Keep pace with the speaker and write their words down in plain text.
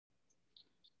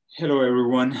Hello,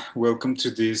 everyone. Welcome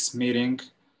to this meeting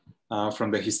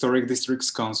from the Historic Districts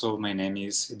Council. My name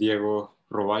is Diego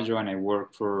Roballo, and I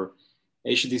work for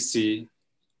HDC.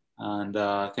 And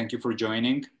thank you for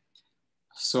joining.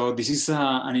 So this is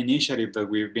an initiative that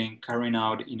we've been carrying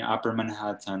out in Upper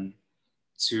Manhattan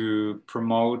to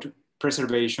promote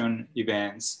preservation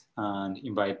events and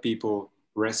invite people,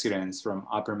 residents from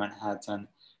Upper Manhattan,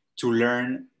 to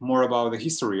learn more about the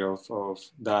history of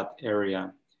that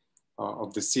area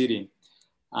of the city.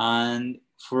 And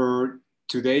for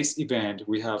today's event,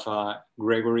 we have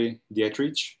Gregory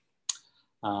Dietrich.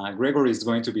 Gregory is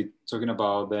going to be talking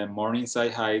about the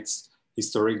Morningside Heights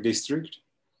Historic District.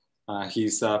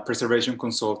 He's a preservation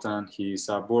consultant. He's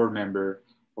a board member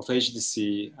of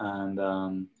HDC.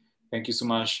 And thank you so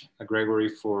much, Gregory,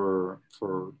 for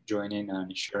joining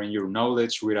and sharing your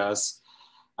knowledge with us.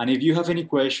 And if you have any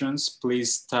questions,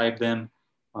 please type them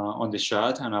on the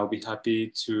chat, and I'll be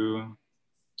happy to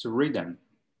read them.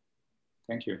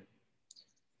 Thank you.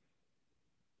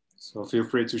 So feel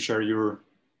free to share your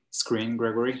screen,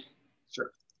 Gregory.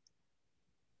 Sure.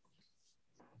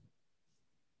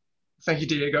 Thank you,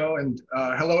 Diego, and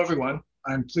hello, everyone.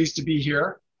 I'm pleased to be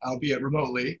here, albeit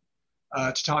remotely,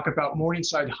 to talk about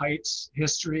Morningside Heights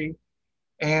history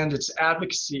and its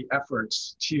advocacy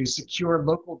efforts to secure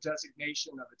local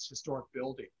designation of its historic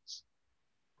buildings.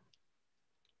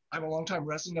 I'm a longtime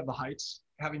resident of the Heights,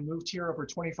 having moved here over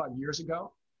 25 years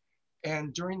ago.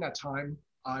 And during that time,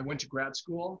 I went to grad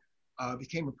school,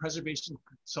 became a preservation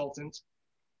consultant,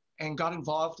 and got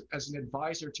involved as an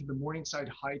advisor to the Morningside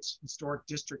Heights Historic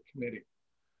District Committee.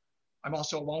 I'm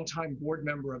also a longtime board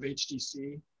member of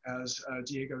HDC, as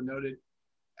Diego noted,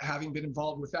 having been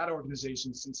involved with that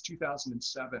organization since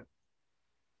 2007.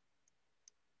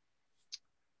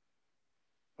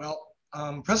 Well,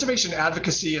 preservation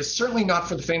advocacy is certainly not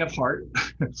for the faint of heart,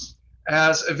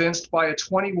 as evinced by a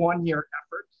 21-year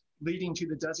effort leading to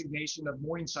the designation of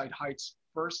Morningside Heights'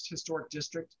 first historic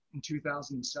district in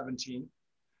 2017.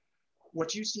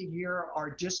 What you see here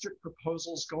are district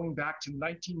proposals going back to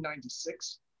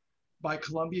 1996 by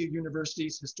Columbia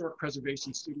University's Historic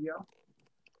Preservation Studio,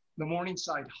 the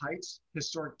Morningside Heights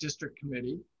Historic District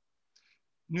Committee,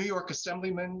 New York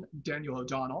Assemblyman Daniel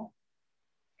O'Donnell,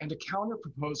 and a counter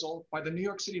proposal by the New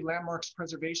York City Landmarks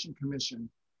Preservation Commission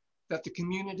that the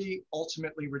community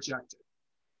ultimately rejected.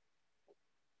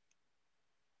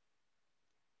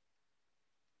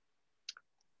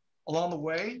 Along the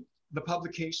way, the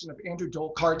publication of Andrew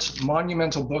Dolkart's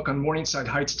monumental book on Morningside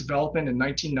Heights development in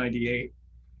 1998,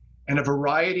 and a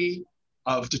variety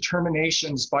of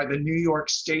determinations by the New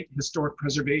York State Historic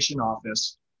Preservation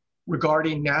Office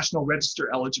regarding National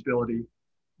Register eligibility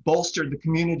bolstered the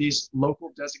community's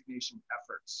local designation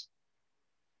efforts.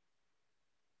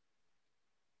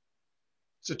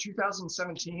 So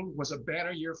 2017 was a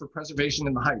banner year for preservation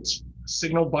in the Heights,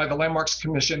 signaled by the Landmarks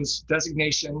Commission's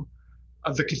designation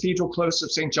of the Cathedral Close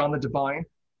of St. John the Divine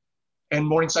and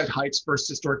Morningside Heights First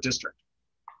Historic District.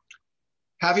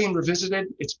 Having revisited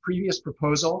its previous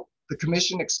proposal, the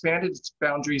Commission expanded its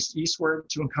boundaries eastward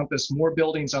to encompass more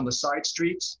buildings on the side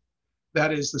streets.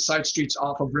 That is, the side streets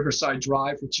off of Riverside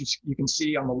Drive, which you can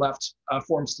see on the left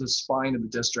forms the spine of the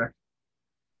district,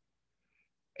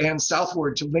 and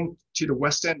southward to link to the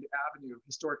West End Avenue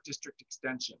Historic District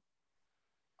Extension.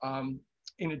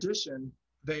 In addition,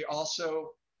 they also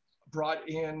brought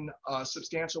in a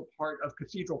substantial part of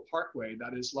Cathedral Parkway,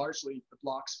 that is largely the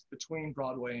blocks between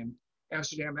Broadway and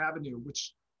Amsterdam Avenue,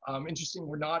 which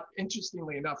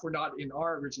interestingly enough, were not in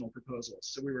our original proposals.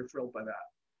 So we were thrilled by that.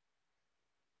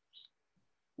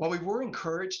 While we were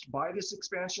encouraged by this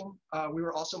expansion, we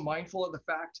were also mindful of the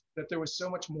fact that there was so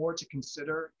much more to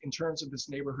consider in terms of this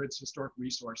neighborhood's historic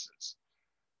resources.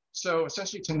 So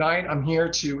essentially tonight, I'm here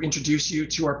to introduce you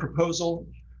to our proposal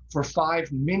for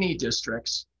 5 mini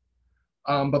districts.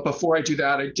 But before I do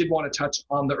that, I did want to touch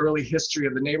on the early history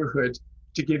of the neighborhood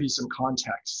to give you some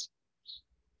context.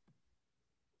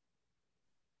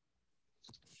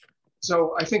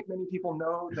 So I think many people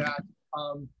know that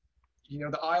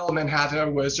the Isle of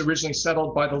Manhattan was originally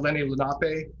settled by the Lenni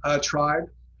Lenape tribe.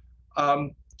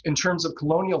 In terms of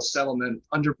colonial settlement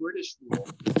under British rule,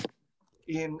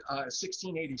 in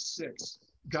 1686,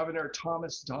 Governor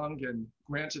Thomas Dongan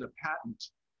granted a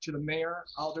patent to the mayor,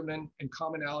 aldermen, and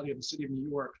commonalty of the city of New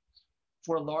York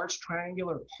for a large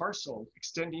triangular parcel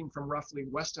extending from roughly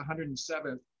West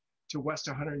 107th to West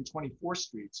 124th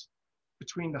Streets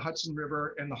between the Hudson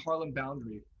River and the Harlem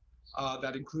boundary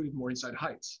that included Morningside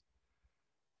Heights.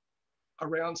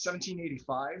 Around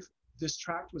 1785, this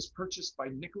tract was purchased by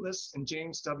Nicholas and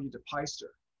James W.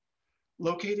 DePeyster.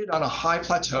 Located on a high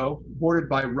plateau bordered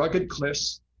by rugged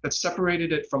cliffs that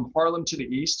separated it from Harlem to the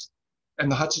east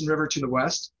and the Hudson River to the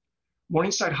west,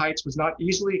 Morningside Heights was not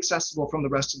easily accessible from the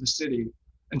rest of the city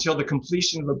until the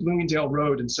completion of the Bloomingdale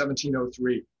Road in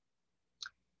 1703.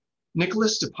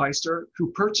 Nicholas de Peyster,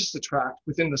 who purchased the tract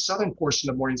within the southern portion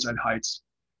of Morningside Heights,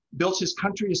 built his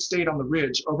country estate on the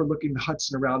ridge overlooking the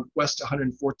Hudson around West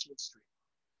 114th Street.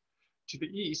 To the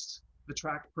east, the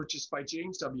tract purchased by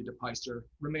James W. de Peyster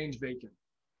remained vacant.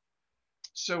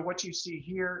 So what you see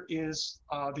here is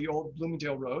the old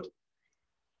Bloomingdale Road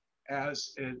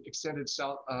as it extended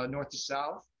south, north to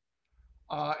south.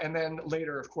 And then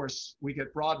later, of course, we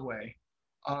get Broadway.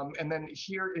 And then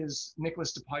here is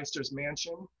Nicholas de Peyster's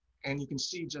mansion. And you can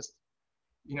see just,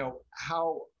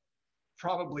 how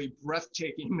probably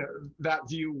breathtaking that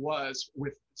view was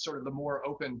with sort of the more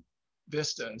open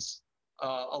vistas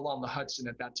along the Hudson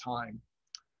at that time.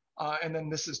 And then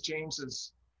this is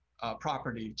James's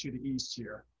property to the east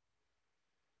here.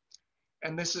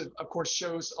 And this, is, of course,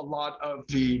 shows a lot of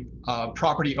the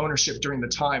property ownership during the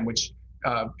time, which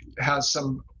has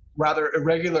some rather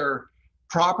irregular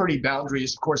property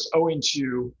boundaries, of course, owing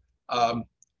to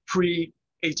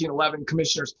pre-1811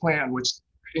 Commissioner's Plan, which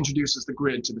introduces the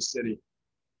grid to the city.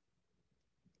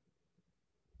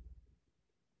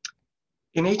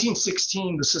 In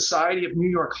 1816, the Society of New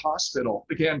York Hospital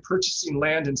began purchasing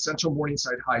land in central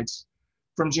Morningside Heights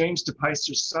from James de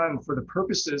Peyster's son for the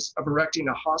purposes of erecting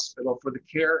a hospital for the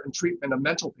care and treatment of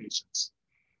mental patients.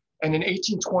 And in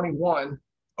 1821,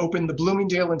 opened the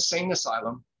Bloomingdale Insane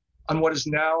Asylum on what is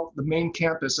now the main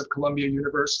campus of Columbia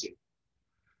University.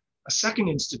 A second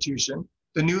institution,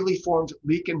 the newly formed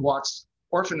Leake and Watts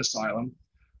Orphan Asylum,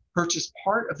 purchased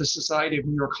part of the Society of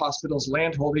New York Hospital's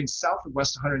land holdings south of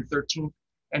West 113th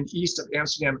and east of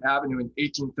Amsterdam Avenue in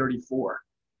 1834.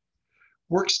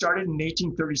 Work started in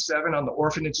 1837 on the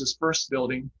orphanage's first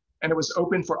building, and it was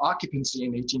opened for occupancy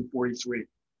in 1843.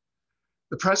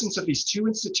 The presence of these two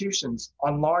institutions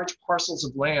on large parcels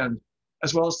of land,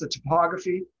 as well as the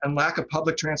topography and lack of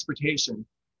public transportation,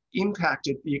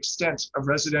 impacted the extent of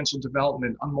residential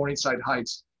development on Morningside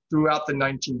Heights throughout the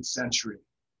 19th century.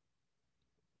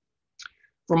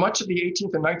 For much of the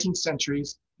 18th and 19th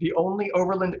centuries, the only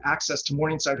overland access to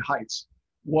Morningside Heights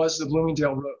was the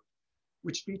Bloomingdale Road,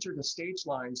 which featured a stage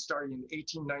line starting in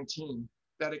 1819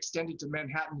 that extended to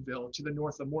Manhattanville to the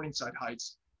north of Morningside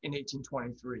Heights in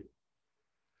 1823.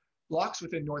 Blocks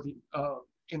within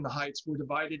in the Heights were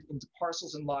divided into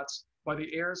parcels and lots by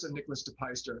the heirs of Nicholas de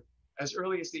Peyster as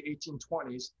early as the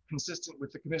 1820s, consistent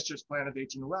with the Commissioner's Plan of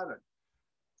 1811.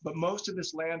 But most of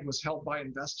this land was held by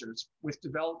investors, with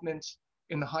development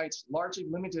in the Heights largely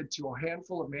limited to a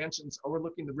handful of mansions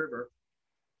overlooking the river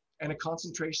and a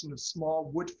concentration of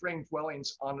small wood-framed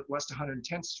dwellings on West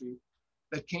 110th Street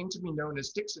that came to be known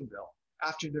as Dixonville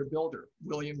after their builder,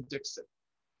 William Dixon.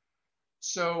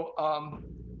 So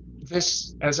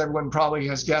this, as everyone probably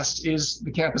has guessed, is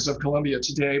the campus of Columbia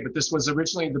today, but this was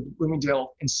originally the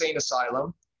Bloomingdale Insane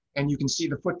Asylum, and you can see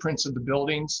the footprints of the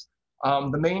buildings.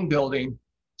 The main building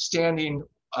standing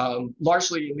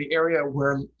largely in the area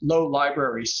where Low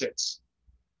Library sits.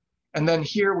 And then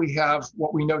here we have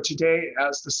what we know today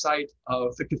as the site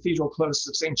of the Cathedral Close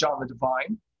of St. John the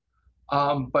Divine.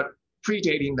 But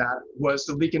predating that was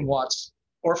the Leake and Watts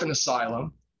Orphan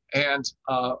Asylum. And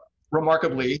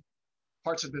remarkably,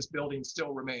 parts of this building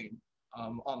still remain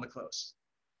on the close.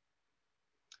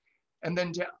 And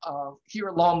then here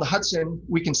along the Hudson,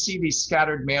 we can see these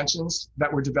scattered mansions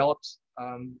that were developed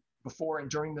before and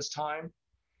during this time.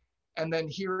 And then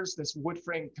here's this wood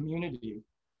frame community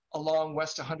along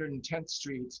West 110th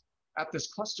Street at this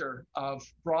cluster of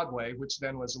Broadway, which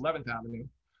then was 11th Avenue,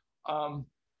 known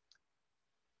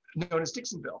as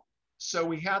Dixonville. So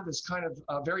we had this kind of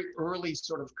very early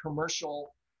sort of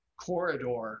commercial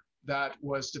corridor that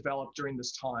was developed during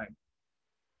this time.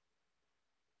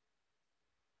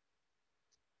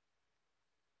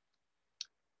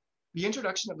 The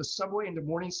introduction of the subway into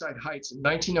Morningside Heights in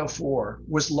 1904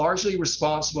 was largely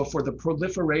responsible for the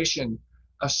proliferation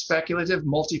of speculative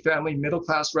multifamily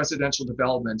middle-class residential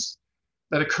developments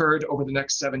that occurred over the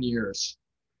next 7 years.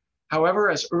 However,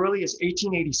 as early as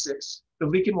 1886, the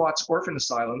Leake and Watts Orphan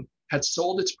Asylum had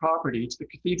sold its property to the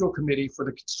Cathedral Committee for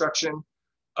the construction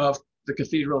of the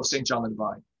Cathedral of St. John the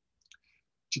Divine.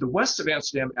 To the west of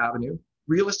Amsterdam Avenue,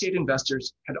 real estate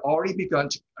investors had already begun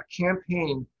a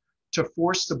campaign to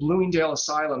force the Bloomingdale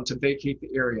Asylum to vacate the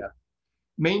area,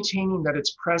 maintaining that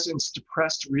its presence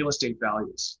depressed real estate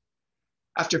values.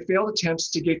 After failed attempts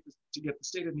to get the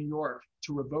state of New York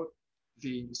to revoke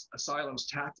the asylum's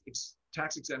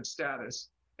tax-exempt status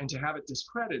and to have it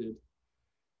discredited,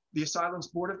 the asylum's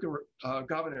Board of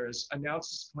Governors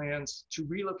announced its plans to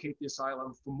relocate the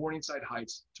asylum from Morningside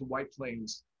Heights to White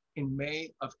Plains in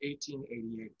May of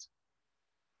 1888.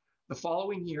 The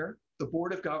following year, the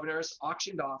Board of Governors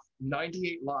auctioned off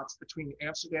 98 lots between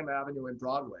Amsterdam Avenue and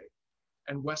Broadway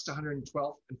and West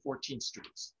 112th and 14th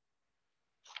Streets.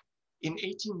 In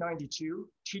 1892,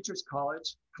 Teachers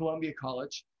College, Columbia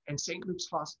College, and St. Luke's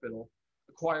Hospital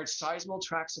acquired sizable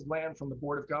tracts of land from the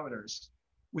Board of Governors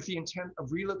with the intent of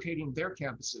relocating their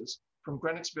campuses from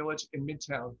Greenwich Village in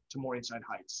Midtown to Morningside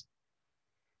Heights.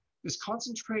 This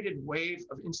concentrated wave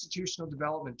of institutional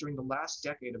development during the last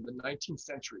decade of the 19th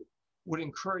century would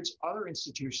encourage other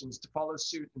institutions to follow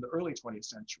suit in the early 20th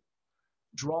century,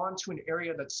 drawn to an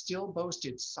area that still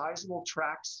boasted sizable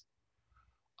tracts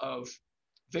of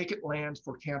vacant land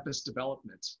for campus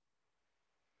development.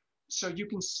 So you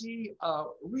can see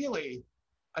really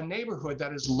a neighborhood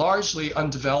that is largely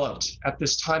undeveloped at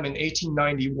this time in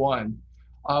 1891,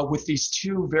 with these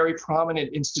two very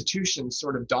prominent institutions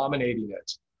sort of dominating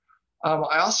it.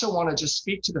 I also want to just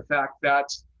speak to the fact that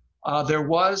there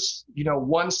was,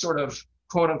 one sort of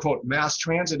quote unquote mass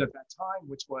transit at that time,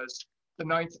 which was the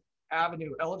 9th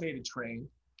Avenue elevated train,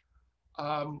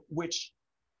 which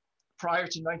prior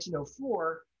to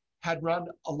 1904 had run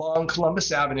along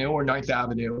Columbus Avenue or 9th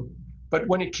Avenue. But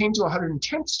when it came to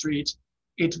 110th Street,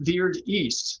 it veered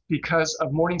east because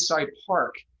of Morningside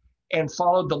Park and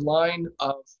followed the line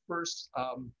of first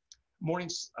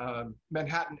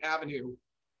Manhattan Avenue,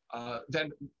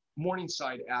 then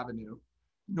Morningside Avenue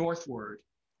northward,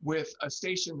 with a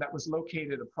station that was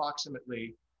located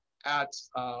approximately at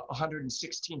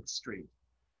 116th Street.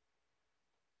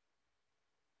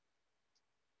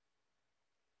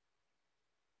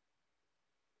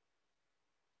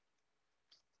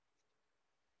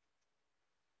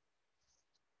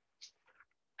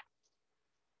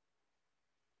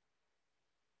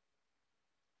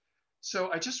 So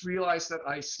I just realized that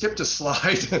I skipped a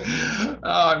slide. Oh,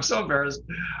 I'm so embarrassed.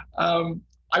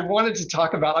 I wanted to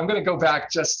talk about, I'm going to go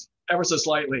back just ever so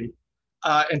slightly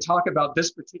and talk about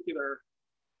this particular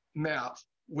map,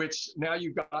 which now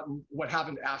you've gotten what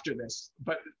happened after this.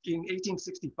 But in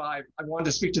 1865, I wanted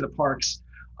to speak to the parks.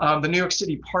 The New York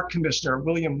City Park Commissioner,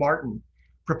 William Martin,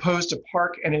 proposed a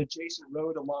park and an adjacent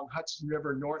road along Hudson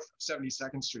River north of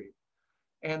 72nd Street.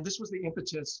 And this was the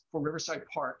impetus for Riverside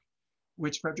Park,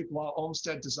 which Frederick Law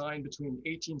Olmsted designed between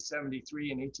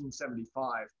 1873 and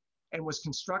 1875, and was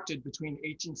constructed between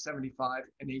 1875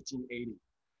 and 1880,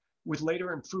 with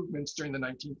later improvements during the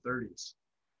 1930s.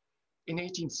 In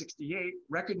 1868,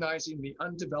 recognizing the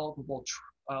undevelopable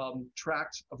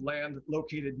tract of land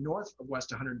located north of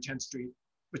West 110th Street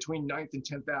between 9th and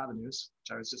 10th Avenues,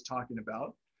 which I was just talking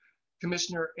about,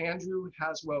 Commissioner Andrew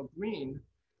Haswell Green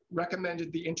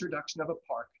recommended the introduction of a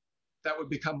park that would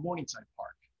become Morningside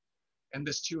Park. And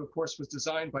this too, of course, was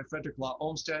designed by Frederick Law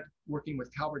Olmsted, working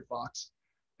with Calvert Vaux,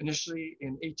 initially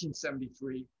in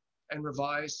 1873 and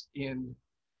revised in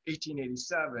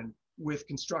 1887, with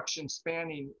construction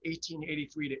spanning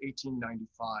 1883 to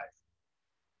 1895.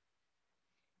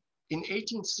 In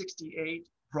 1868,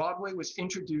 Broadway was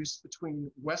introduced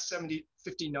between West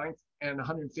 59th and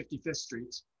 155th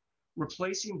Streets,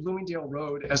 replacing Bloomingdale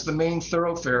Road as the main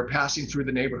thoroughfare passing through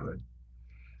the neighborhood.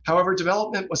 However,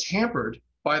 development was hampered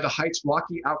by the Heights'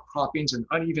 rocky outcroppings and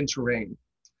uneven terrain.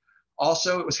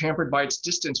 Also, it was hampered by its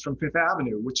distance from Fifth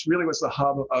Avenue, which really was the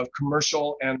hub of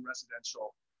commercial and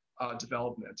residential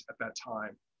development at that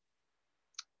time.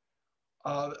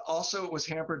 Also, it was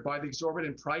hampered by the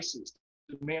exorbitant prices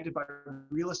demanded by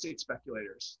real estate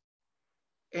speculators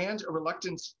and a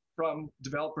reluctance from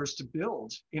developers to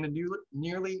build in a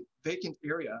nearly vacant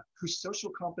area whose social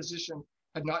composition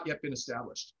had not yet been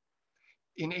established.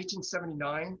 In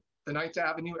 1879, the 9th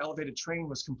Avenue elevated train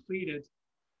was completed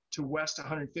to West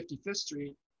 155th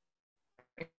Street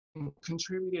and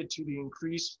contributed to the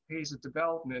increased pace of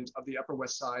development of the Upper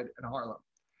West Side and Harlem.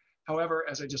 However,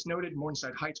 as I just noted,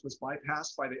 Morningside Heights was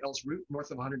bypassed by the L's route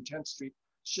north of 110th Street,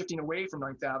 shifting away from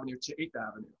 9th Avenue to 8th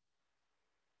Avenue.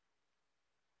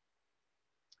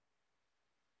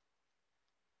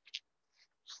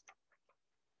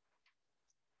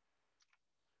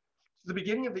 The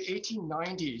beginning of the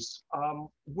 1890s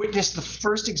witnessed the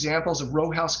first examples of row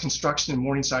house construction in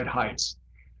Morningside Heights.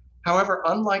 However,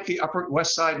 unlike the Upper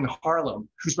West Side and Harlem,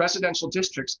 whose residential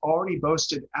districts already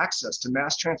boasted access to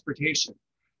mass transportation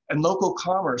and local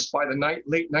commerce by the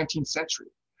late 19th century,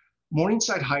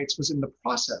 Morningside Heights was in the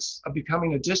process of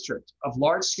becoming a district of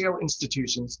large-scale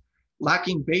institutions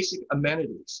lacking basic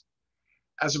amenities.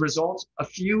 As a result, a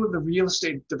few of the real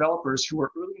estate developers who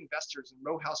were early investors in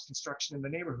row house construction in the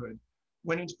neighborhood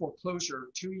went into foreclosure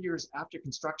 2 years after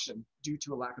construction due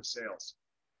to a lack of sales.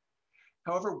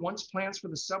 However, once plans for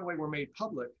the subway were made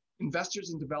public, investors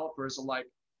and developers alike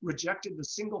rejected the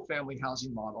single-family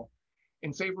housing model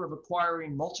in favor of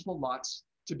acquiring multiple lots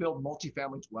to build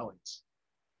multifamily dwellings.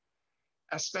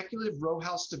 As speculative row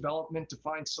house development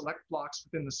defined select blocks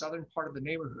within the southern part of the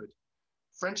neighborhood,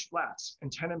 French flats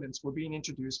and tenements were being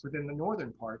introduced within the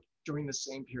northern part during the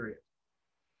same period.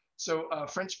 So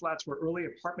French flats were early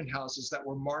apartment houses that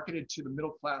were marketed to the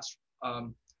middle class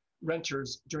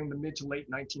renters during the mid to late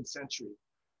 19th century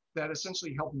that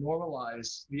essentially helped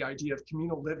normalize the idea of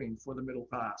communal living for the middle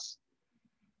class.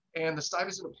 And the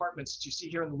Stuyvesant apartments that you see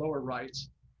here in the lower right,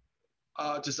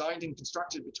 designed and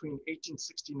constructed between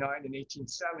 1869 and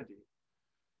 1870,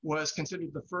 was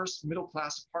considered the first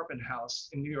middle-class apartment house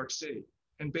in New York City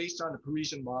and based on the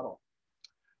Parisian model.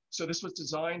 So this was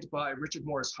designed by Richard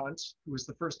Morris Hunt, who was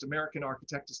the first American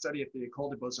architect to study at the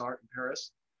École des Beaux-Arts in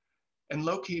Paris, and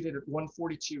located at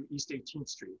 142 East 18th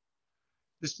Street.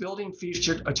 This building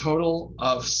featured a total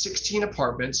of 16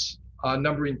 apartments,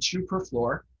 numbering 2 per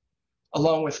floor,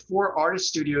 along with 4 artist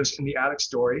studios in the attic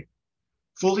story,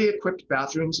 fully equipped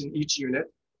bathrooms in each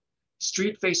unit,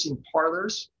 street-facing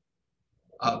parlors,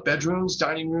 bedrooms,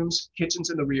 dining rooms, kitchens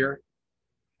in the rear,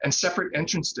 and separate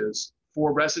entrances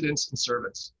for residents and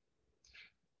servants.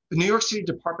 The New York City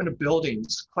Department of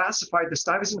Buildings classified the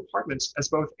Stuyvesant apartments as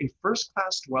both a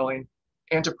first-class dwelling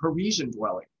and a Parisian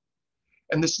dwelling.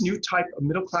 And this new type of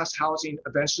middle-class housing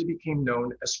eventually became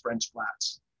known as French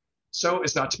flats, so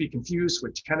as not to be confused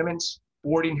with tenements,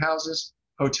 boarding houses,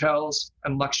 hotels,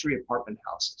 and luxury apartment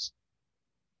houses.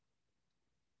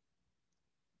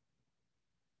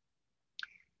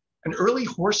 An early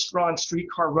horse-drawn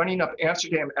streetcar running up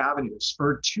Amsterdam Avenue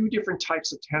spurred 2 different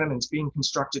types of tenements being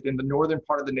constructed in the northern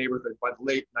part of the neighborhood by the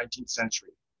late 19th century: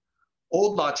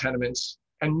 old law tenements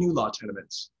and new law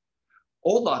tenements.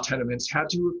 Old law tenements had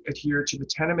to adhere to the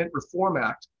Tenement Reform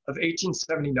Act of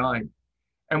 1879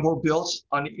 and were built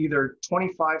on either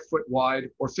 25-foot wide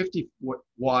or 50-foot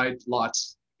wide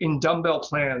lots in dumbbell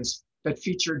plans that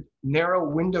featured narrow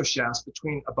window shafts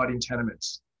between abutting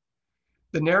tenements.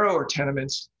 The narrower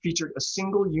tenements featured a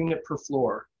single unit per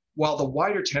floor, while the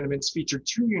wider tenements featured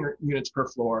 2 units per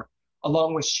floor,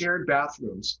 along with shared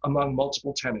bathrooms among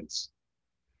multiple tenants.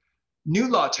 New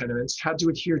law tenements had to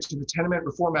adhere to the Tenement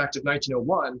Reform Act of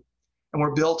 1901 and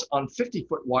were built on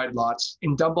 50-foot wide lots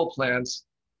in dumbbell plans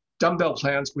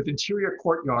with interior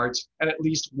courtyards and at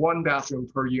least 1 bathroom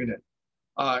per unit.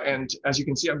 And as you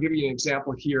can see, I'm giving you an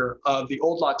example here of the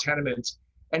old law tenements,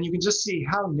 and you can just see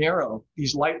how narrow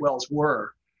these light wells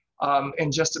were.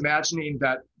 And just imagining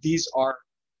that these are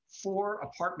 4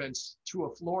 apartments to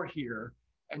a floor here,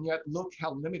 and yet look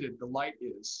how limited the light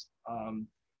is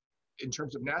in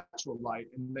terms of natural light.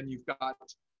 And then you've got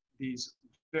these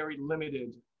very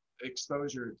limited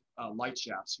exposure light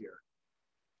shafts here.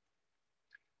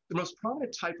 The most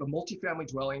prominent type of multifamily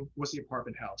dwelling was the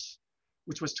apartment house,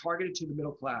 which was targeted to the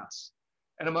middle class.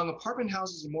 And among apartment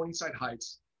houses in Morningside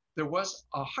Heights, there was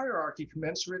a hierarchy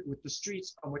commensurate with the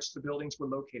streets on which the buildings were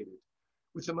located,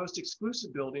 with the most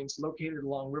exclusive buildings located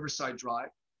along Riverside Drive,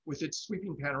 with its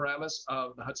sweeping panoramas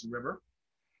of the Hudson River,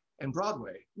 and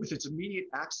Broadway, with its immediate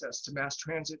access to mass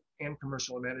transit and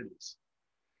commercial amenities,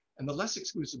 and the less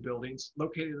exclusive buildings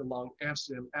located along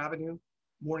Amsterdam Avenue,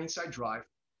 Morningside Drive,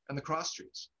 and the cross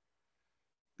streets.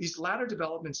 These latter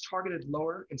developments targeted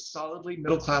lower and solidly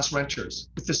middle-class renters,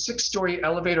 with the 6-story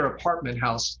elevator apartment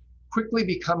house quickly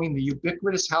becoming the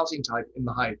ubiquitous housing type in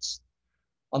the Heights.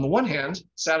 On the one hand,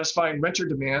 satisfying renter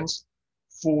demands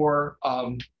for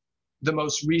the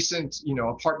most recent,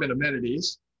 apartment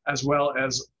amenities, as well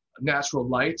as natural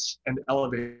lights and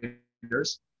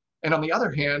elevators. And on the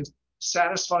other hand,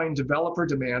 satisfying developer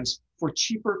demands for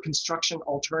cheaper construction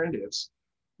alternatives,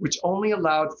 which only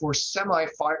allowed for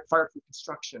semi-fireproof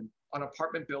construction on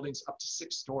apartment buildings up to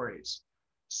 6 stories.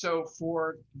 So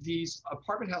for these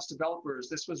apartment house developers,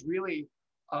 this was really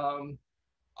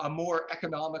a more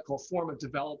economical form of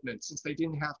development, since they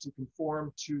didn't have to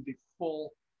conform to the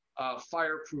full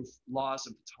fireproof laws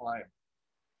of the time.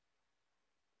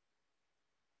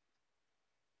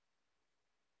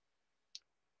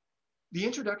 The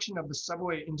introduction of the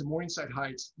subway into Morningside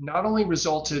Heights not only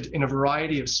resulted in a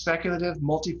variety of speculative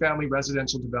multifamily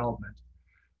residential development,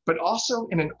 but also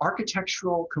in an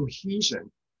architectural cohesion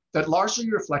that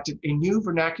largely reflected a new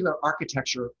vernacular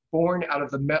architecture born out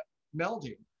of the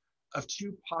melding of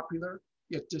 2 popular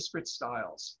yet disparate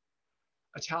styles: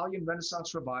 Italian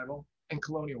Renaissance Revival and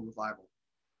Colonial Revival.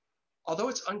 Although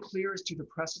it's unclear as to the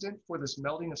precedent for this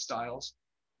melding of styles,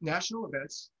 national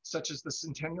events such as the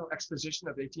Centennial Exposition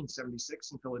of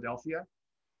 1876 in Philadelphia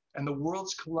and the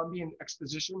World's Columbian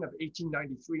Exposition of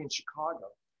 1893 in Chicago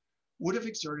would have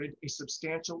exerted a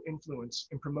substantial influence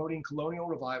in promoting colonial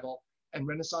revival and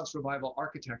Renaissance Revival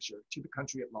architecture to the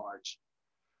country at large.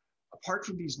 Apart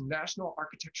from these national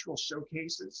architectural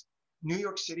showcases, New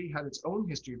York City had its own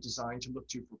history of design to look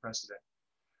to for precedent.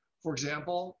 For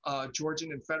example,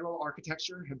 Georgian and federal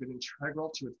architecture have been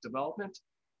integral to its development,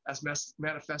 as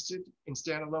manifested in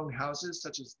standalone houses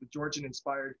such as the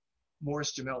Georgian-inspired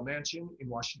Morris Jamel Mansion in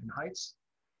Washington Heights,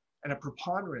 and a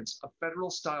preponderance of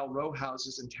federal-style row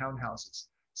houses and townhouses,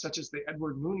 such as the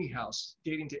Edward Mooney House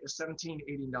dating to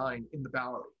 1789 in the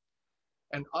Bowery,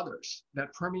 and others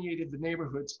that permeated the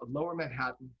neighborhoods of Lower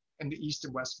Manhattan and the East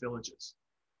and West villages.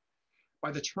 By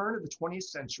the turn of the 20th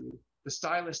century, the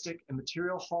stylistic and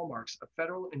material hallmarks of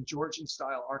federal and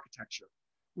Georgian-style architecture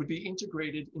would be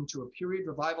integrated into a period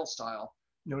revival style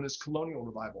known as colonial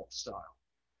revival style.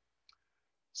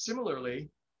 Similarly,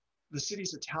 the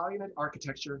city's Italian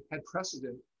architecture had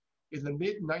precedent in the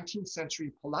mid-19th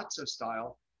century palazzo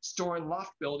style store and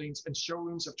loft buildings and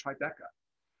showrooms of Tribeca,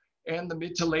 and the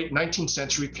mid to late 19th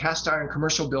century cast iron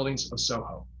commercial buildings of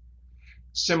Soho.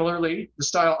 Similarly, the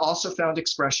style also found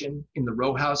expression in the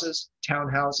row houses,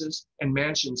 townhouses, and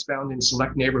mansions found in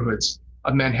select neighborhoods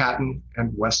of Manhattan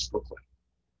and West Brooklyn.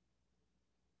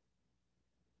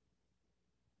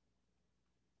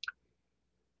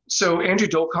 So Andrew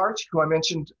Dolkart, who I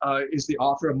mentioned is the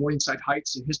author of Morningside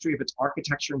Heights, A History of Its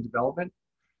Architecture and Development,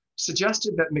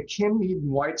 suggested that McKim, Mead,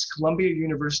 and White's Columbia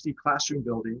University classroom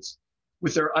buildings,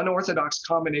 with their unorthodox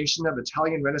combination of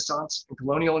Italian Renaissance and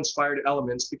colonial-inspired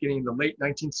elements beginning in the late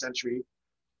 19th century,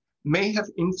 may have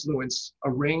influenced a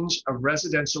range of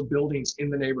residential buildings in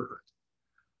the neighborhood.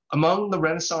 Among the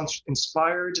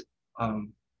Renaissance-inspired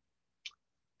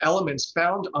elements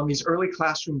found on these early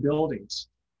classroom buildings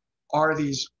are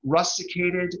these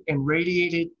rusticated and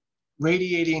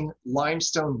radiating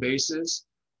limestone bases.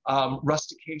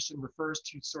 Rustication refers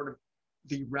to sort of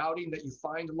the routing that you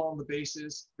find along the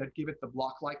bases that give it the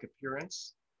block-like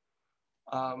appearance.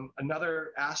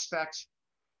 Another aspect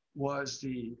was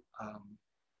the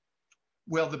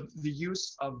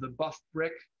use of the buff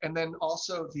brick, and then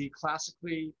also the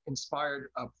classically inspired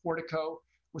portico,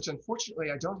 which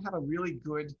unfortunately I don't have a really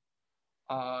good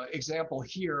example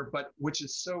here, but which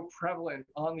is so prevalent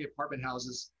on the apartment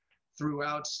houses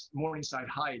throughout Morningside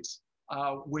Heights,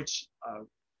 which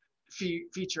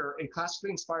feature a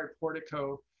classically inspired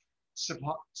portico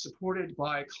supported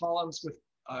by columns with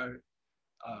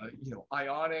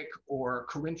Ionic or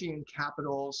Corinthian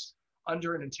capitals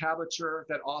under an entablature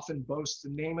that often boasts the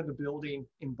name of the building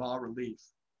in bas relief.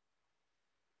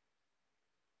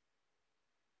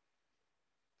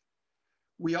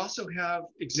 We also have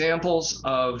examples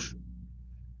of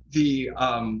the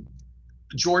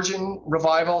Georgian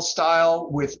revival style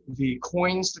with the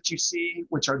coins that you see,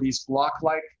 which are these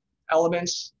block-like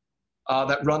elements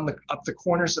that run up the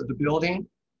corners of the building.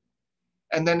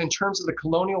 And then in terms of the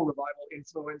colonial revival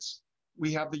influence,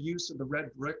 we have the use of the red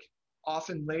brick,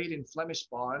 often laid in Flemish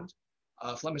bond.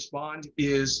 Flemish bond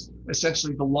is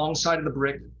essentially the long side of the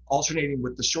brick alternating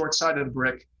with the short side of the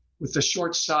brick, with the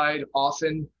short side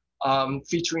often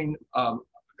featuring a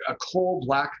coal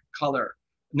black color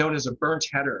known as a burnt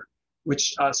header,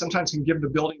 which sometimes can give the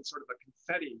building sort of a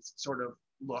confetti sort of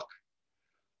look.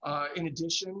 In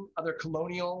addition, other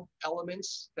colonial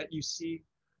elements that you see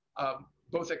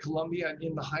both at Columbia and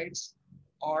in the Heights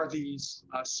are these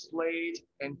splayed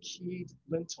and keyed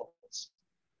lintels.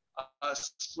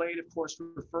 Splayed, of course,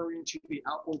 referring to the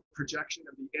outward projection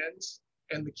of the ends,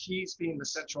 and the keys being the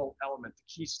central element, the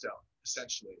keystone,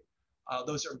 essentially.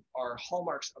 Those are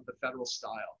hallmarks of the federal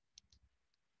style.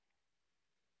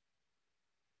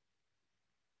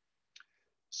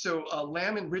 So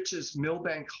Lamb and Rich's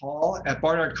Millbank Hall at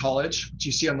Barnard College, which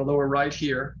you see on the lower right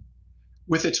here,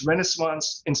 with its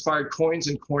Renaissance-inspired coins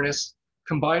and cornice,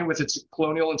 combined with its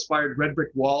colonial-inspired red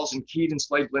brick walls and keyed and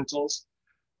splayed lintels,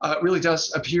 really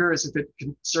does appear as if it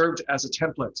served as a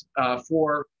template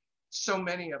for so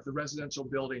many of the residential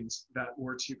buildings that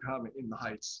were to come in the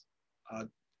Heights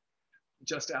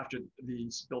just after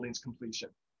these buildings' completion.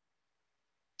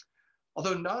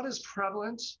 Although not as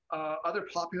prevalent, other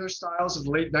popular styles of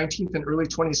the late 19th and early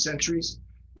 20th centuries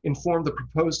informed the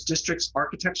proposed district's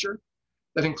architecture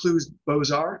that includes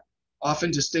Beaux-Arts,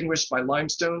 often distinguished by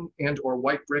limestone and or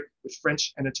white brick with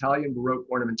French and Italian Baroque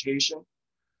ornamentation.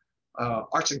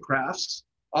 Arts and crafts,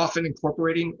 often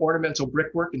incorporating ornamental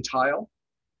brickwork and tile.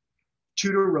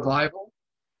 Tudor revival,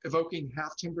 evoking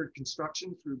half-timbered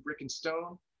construction through brick and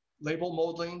stone, label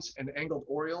moldings, and angled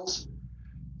oriels.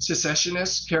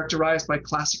 Secessionists, characterized by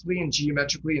classically and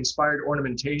geometrically inspired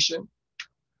ornamentation.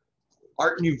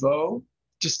 Art Nouveau,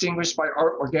 distinguished by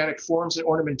organic forms and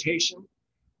ornamentation,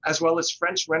 as well as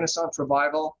French Renaissance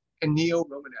revival and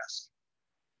neo-Romanesque.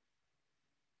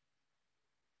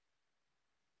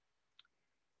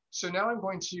 So now I'm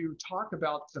going to talk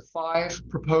about the 5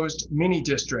 proposed mini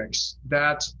districts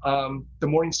that the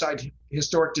Morningside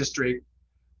Historic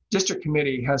District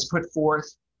Committee has put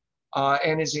forth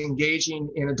and is engaging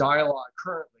in a dialogue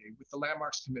currently with the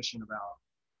Landmarks Commission about.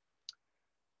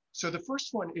 So the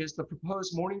first one is the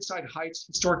proposed Morningside Heights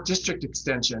Historic District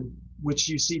Extension, which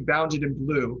you see bounded in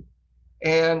blue,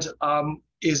 and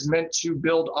is meant to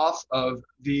build off of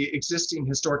the existing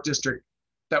historic district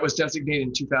that was designated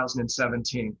in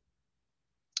 2017.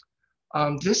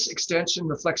 This extension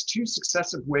reflects 2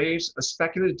 successive waves of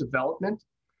speculative development,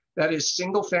 that is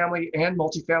single family and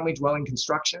multifamily dwelling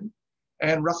construction,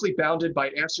 and roughly bounded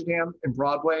by Amsterdam and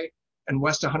Broadway and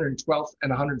West 112th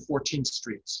and 114th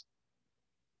Streets.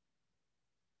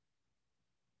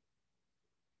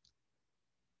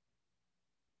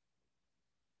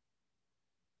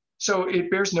 So it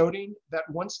bears noting that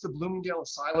once the Bloomingdale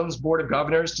Asylum's Board of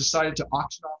Governors decided to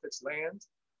auction off its land,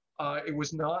 it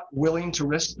was not willing to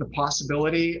risk the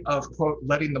possibility of, quote,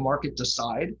 letting the market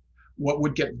decide what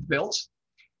would get built.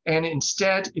 And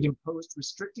instead, it imposed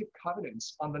restrictive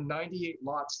covenants on the 98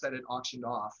 lots that it auctioned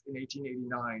off in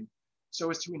 1889,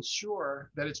 so as to ensure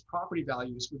that its property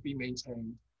values would be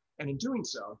maintained. And in doing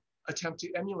so, attempt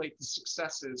to emulate the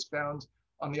successes found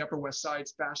on the Upper West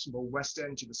Side's fashionable West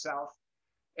End to the south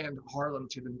and Harlem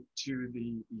to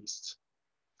the east.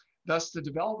 Thus, the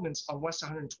developments on West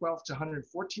 112th to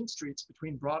 114th Streets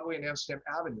between Broadway and Amsterdam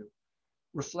Avenue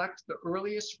reflect the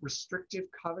earliest restrictive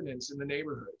covenants in the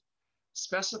neighborhood,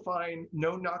 specifying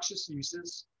no noxious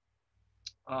uses,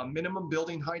 minimum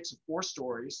building heights of 4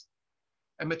 stories,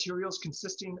 and materials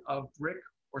consisting of brick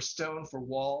or stone for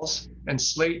walls, and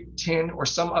slate, tin, or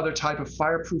some other type of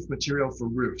fireproof material for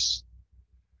roofs.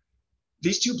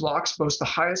 These 2 blocks boast the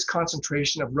highest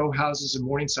concentration of row houses in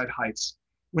Morningside Heights,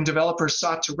 when developers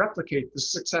sought to replicate the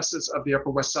successes of the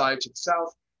Upper West Side to the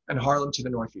south and Harlem to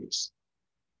the northeast.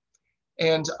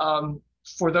 And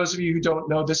for those of you who don't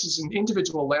know, this is an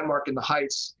individual landmark in the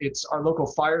Heights. It's our local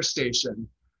fire station,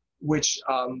 which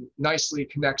nicely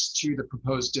connects to the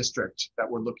proposed district that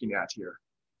we're looking at here.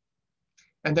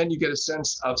 And then you get a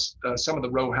sense of some of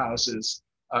the row houses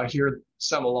here,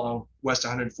 some along West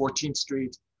 114th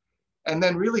Street, and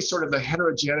then really sort of the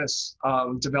heterogeneous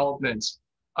development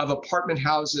of apartment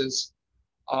houses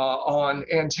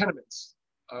and tenements,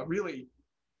 really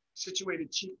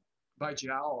situated cheek by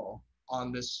jowl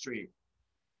on this street.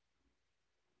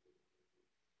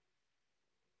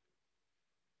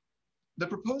 The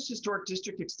proposed historic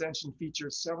district extension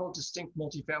features several distinct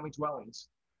multifamily dwellings.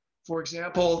 For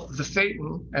example, the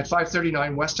Phaeton at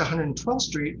 539 West 112th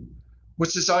Street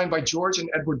was designed by George and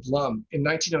Edward Blum in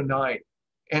 1909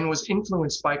 and was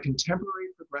influenced by contemporary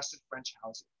progressive French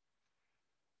housing.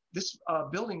 This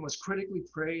building was critically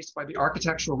praised by the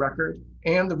Architectural Record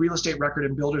and the Real Estate Record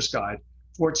and Builder's Guide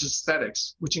for its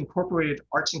aesthetics, which incorporated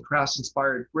arts and crafts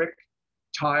inspired brick,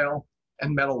 tile,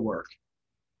 and metalwork.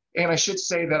 And I should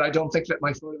say that I don't think that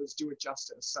my photos do it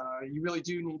justice. You really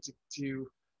do need to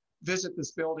visit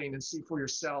this building and see for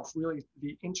yourself really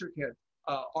the intricate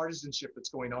artisanship that's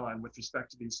going on with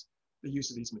respect to the use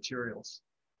of these materials.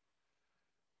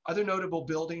 Other notable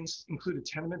buildings include a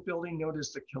tenement building known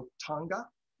as the Kiltonga,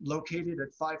 located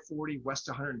at 540 West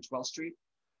 112th Street,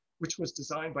 which was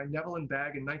designed by Neville and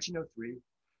Bagg in 1903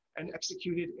 and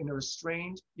executed in a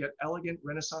restrained yet elegant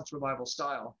Renaissance Revival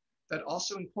style that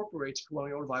also incorporates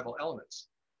colonial revival elements.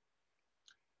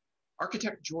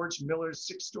 Architect George Miller's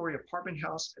 6-story apartment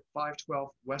house at 512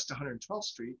 West 112th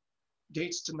Street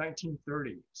dates to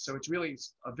 1930. So it's really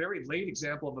a very late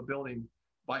example of a building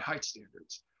by Heights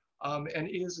standards, and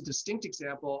is a distinct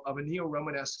example of a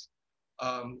neo-Romanesque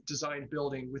designed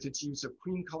building with its use of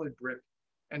cream-colored brick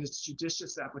and its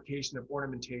judicious application of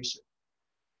ornamentation.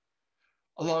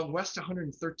 Along West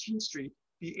 113th Street,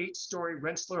 the 8-story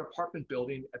Rensselaer apartment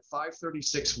building at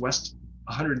 536 West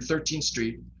 113th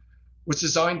Street was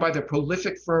designed by the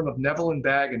prolific firm of Neville and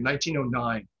Bagg in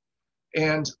 1909,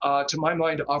 and to my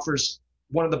mind offers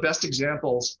one of the best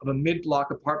examples of a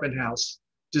mid-block apartment house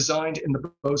designed in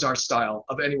the Beaux-Arts style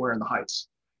of anywhere in the Heights,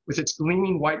 with its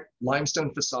gleaming white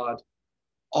limestone facade,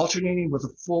 alternating with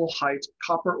a full-height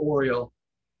copper oriel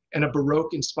and a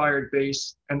Baroque-inspired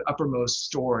base and uppermost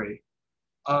story.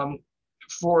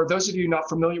 For those of you not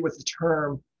familiar with the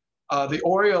term, the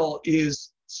oriel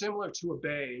is similar to a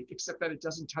bay, except that it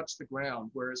doesn't touch the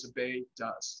ground, whereas a bay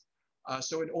does.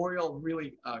 So an oriel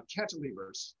really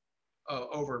cantilevers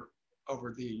over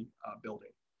the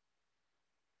building.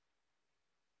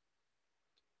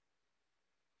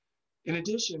 In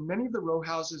addition, many of the row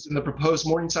houses in the proposed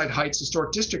Morningside Heights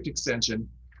Historic District extension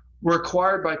were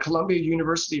acquired by Columbia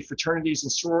University fraternities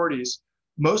and sororities,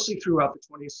 mostly throughout the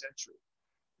 20th century.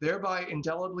 thereby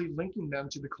indelibly linking them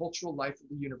to the cultural life of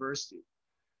the university.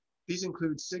 These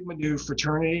include Sigma Nu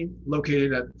Fraternity,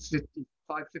 located at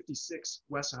 556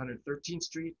 West 113th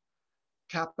Street,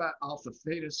 Kappa Alpha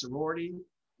Theta Sorority,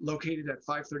 located at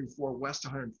 534 West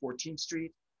 114th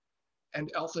Street,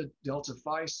 and Alpha Delta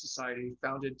Phi Society,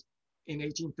 founded in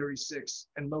 1836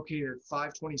 and located at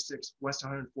 526 West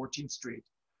 114th Street,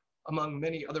 among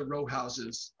many other row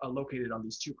houses located on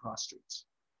these two cross streets.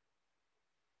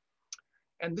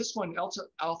 And this one,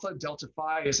 Alpha Delta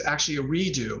Phi, is actually a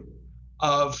redo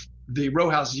of the row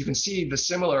houses. You can see the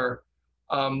similar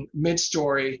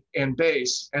mid-story and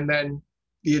base, and then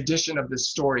the addition of this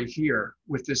story here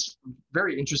with this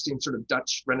very interesting sort of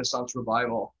Dutch Renaissance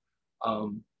Revival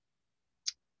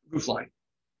roofline.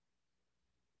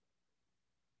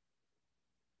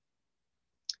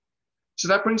 So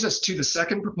that brings us to the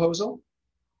second proposal.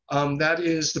 That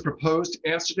is the proposed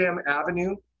Amsterdam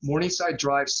Avenue, Morningside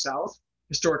Drive South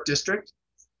Historic District,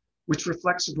 which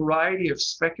reflects a variety of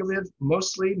speculative,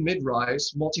 mostly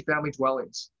mid-rise, multifamily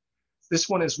dwellings. This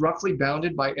one is roughly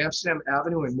bounded by Amsterdam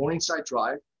Avenue and Morningside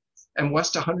Drive and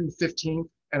West 115th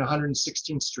and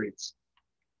 116th Streets.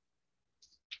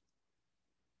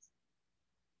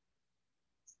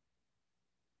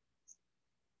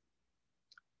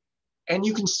 And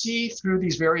you can see through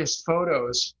these various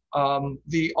photos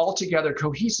the altogether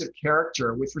cohesive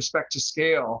character with respect to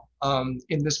scale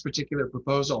in this particular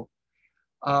proposal.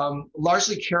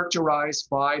 Largely characterized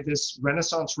by this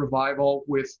Renaissance revival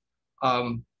with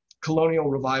colonial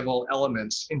revival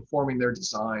elements informing their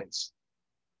designs.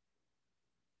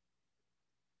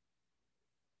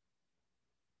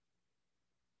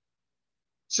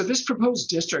 So this proposed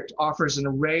district offers an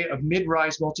array of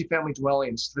mid-rise multifamily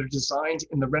dwellings that are designed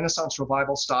in the Renaissance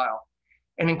revival style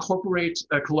and incorporate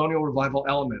colonial revival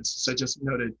elements, as I just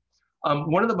noted.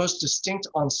 One of the most distinct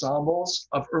ensembles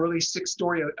of early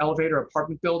 6-story elevator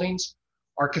apartment buildings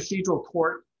are Cathedral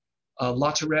Court,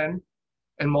 La Touraine,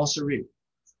 and Montsouris.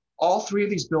 All three of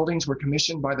these buildings were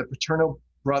commissioned by the Paterno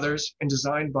brothers and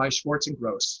designed by Schwartz and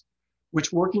Gross,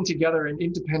 which, working together and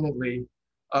independently,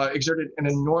 exerted an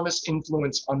enormous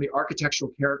influence on the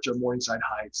architectural character of Morningside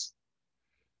Heights.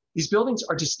 These buildings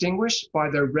are distinguished by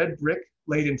their red brick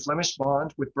laid in Flemish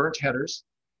bond with burnt headers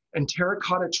and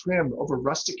terracotta trim over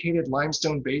rusticated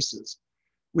limestone bases,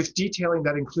 with detailing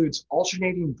that includes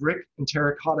alternating brick and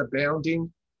terracotta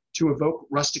bounding to evoke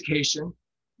rustication.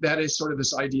 That is sort of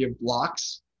this idea of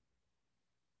blocks.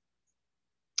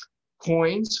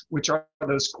 Coins, which are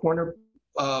those corner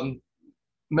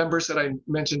members that I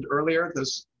mentioned earlier,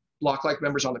 those block-like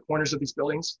members on the corners of these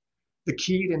buildings, the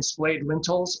keyed and splayed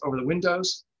lintels over the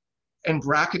windows, and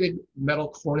bracketed metal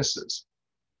cornices.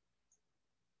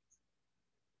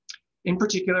 In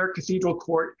particular, Cathedral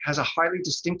Court has a highly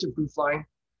distinctive roofline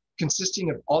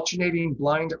consisting of alternating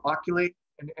blind oculi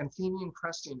and Athenian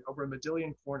cresting over a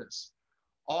Modillion cornice,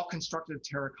 all constructed of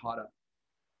terracotta.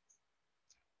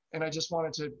 And I just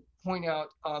wanted to point out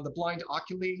the blind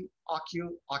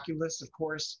oculus, of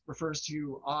course, refers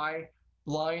to eye,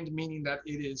 blind meaning that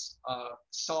it is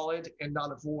solid and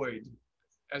not a void,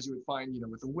 as you would find,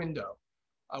 with a window,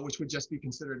 which would just be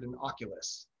considered an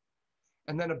oculus.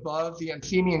 And then above the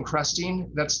Athenian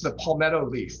cresting, that's the palmetto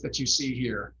leaf that you see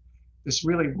here. This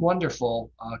really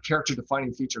wonderful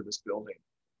character-defining feature of this building.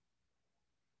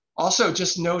 Also,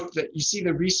 just note that you see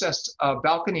the recessed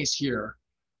balconies here,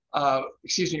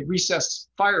 recessed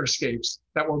fire escapes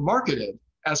that were marketed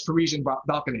as Parisian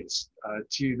balconies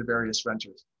to the various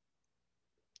renters.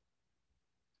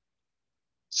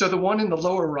 So the one in the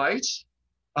lower right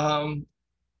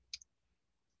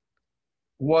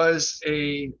was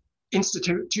a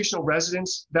institutional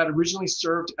residence that originally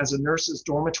served as a nurse's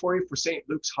dormitory for St.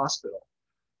 Luke's Hospital,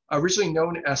 originally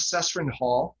known as Cessrin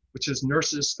Hall, which is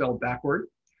nurses spelled backward.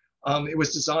 It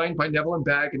was designed by Neville and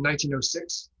Bagg in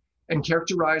 1906 and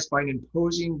characterized by an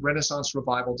imposing Renaissance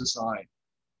revival design.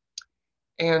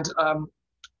 And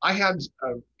I had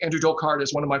Andrew Dolkart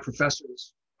as one of my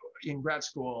professors in grad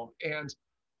school. And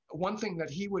one thing that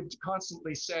he would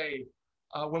constantly say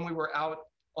when we were out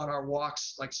on our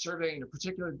walks, like surveying a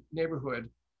particular neighborhood,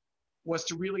 was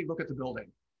to really look at the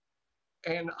building.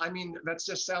 And I mean, that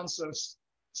just sounds so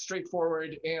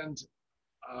straightforward and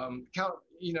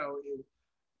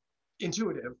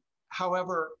intuitive.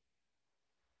 However,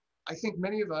 I think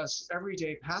many of us every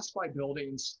day pass by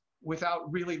buildings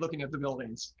without really looking at the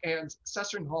buildings. And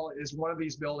Cessrin Hall is one of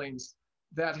these buildings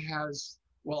that has,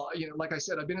 well, like I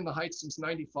said, I've been in the Heights since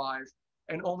 '95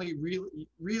 and only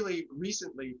really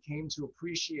recently came to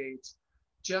appreciate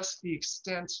just the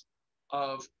extent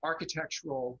of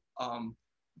architectural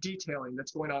detailing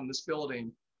that's going on in this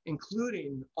building,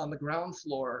 including on the ground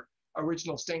floor,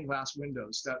 original stained glass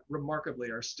windows that remarkably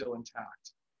are still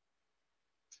intact.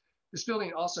 This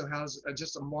building also has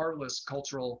just a marvelous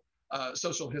cultural,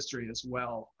 social history as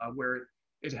well, where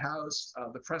it housed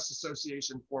the Press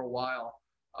Association for a while,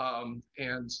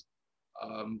 and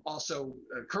also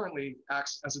currently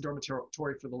acts as a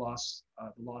dormitory for the law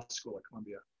school at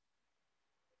Columbia.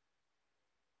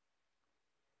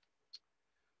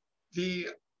 The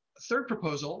third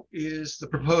proposal is the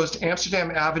proposed Amsterdam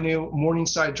Avenue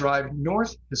Morningside Drive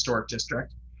North Historic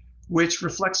District, which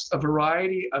reflects a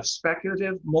variety of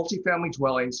speculative multifamily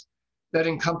dwellings that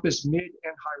encompass mid and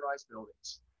high-rise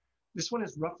buildings. This one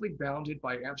is roughly bounded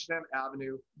by Amsterdam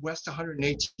Avenue, West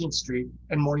 118th Street,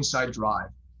 and Morningside Drive.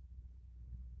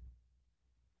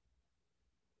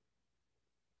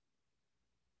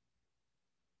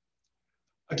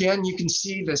 Again, you can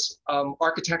see this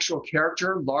architectural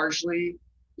character largely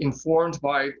informed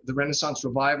by the Renaissance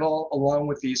Revival, along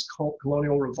with these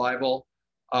colonial revival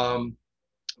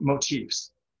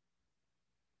motifs.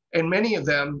 And many of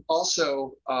them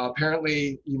also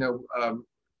apparently,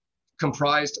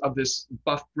 comprised of this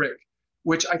buff brick,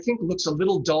 which I think looks a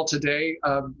little dull today.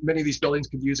 Many of these buildings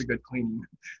could use a good cleaning.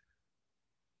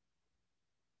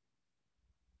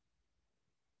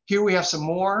 Here we have some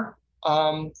more,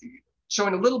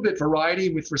 showing a little bit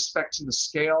variety with respect to the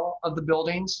scale of the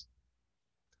buildings.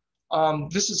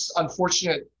 This is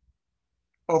unfortunate.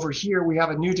 Over here, we have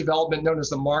a new development known as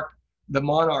the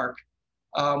Monarch,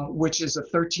 which is a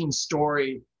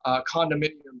 13-story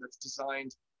condominium that's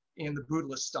designed in the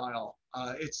Brutalist style.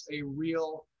 It's a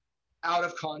real out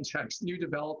of context new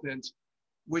development,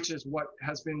 which is what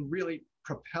has been really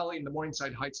propelling the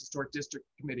Morningside Heights Historic District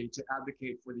Committee to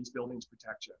advocate for these buildings'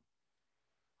 protection.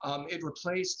 It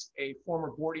replaced a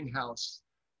former boarding house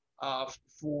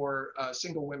for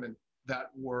single women that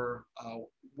were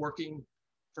working,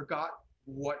 forgot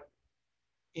what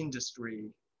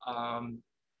industry.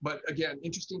 But again,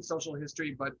 interesting social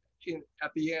history, but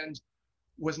at the end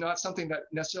was not something that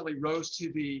necessarily rose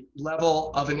to the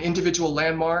level of an individual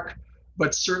landmark,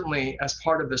 but certainly as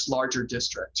part of this larger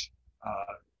district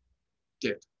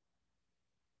did.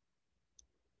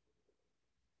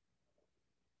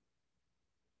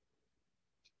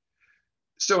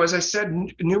 So as I said,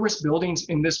 numerous buildings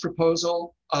in this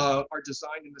proposal are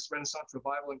designed in this Renaissance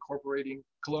Revival, incorporating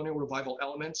colonial revival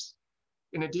elements.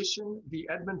 In addition, the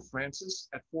Edmund Francis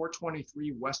at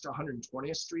 423 West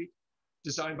 120th Street,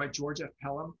 designed by George F.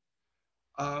 Pelham,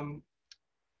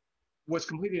 was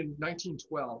completed in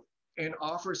 1912 and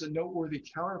offers a noteworthy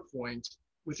counterpoint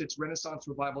with its Renaissance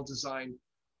Revival design,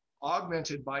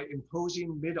 augmented by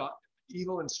imposing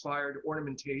medieval inspired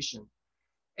ornamentation.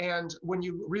 And when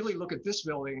you really look at this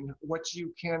building, what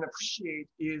you can appreciate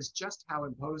is just how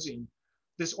imposing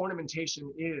this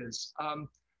ornamentation is.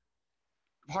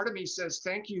 Part of me says,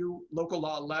 thank you, Local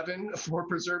Law 11, for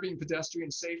preserving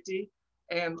pedestrian safety.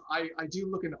 And I do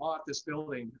look in awe at this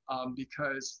building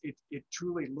because it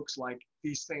truly looks like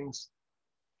these things,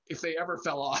 if they ever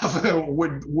fell off,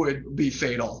 would be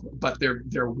fatal, but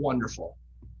they're wonderful.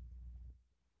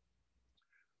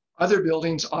 Other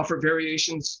buildings offer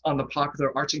variations on the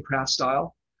popular arts and crafts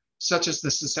style, such as the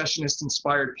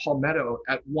secessionist-inspired Palmetto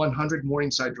at 100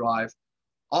 Morningside Drive,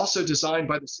 also designed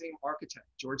by the same architect,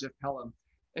 George F. Pelham,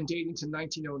 and dating to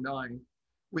 1909,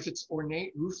 with its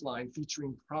ornate roofline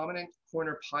featuring prominent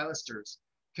corner pilasters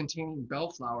containing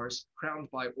bellflowers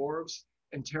crowned by orbs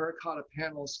and terracotta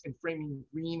panels and framing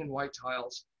green and white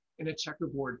tiles in a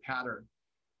checkerboard pattern.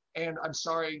 And I'm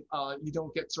sorry you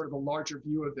don't get sort of a larger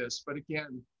view of this, but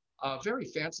again, a very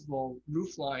fanciful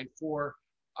roofline for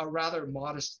a rather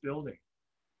modest building.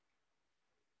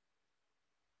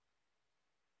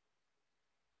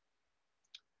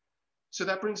 So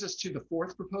that brings us to the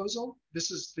fourth proposal. This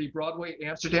is the Broadway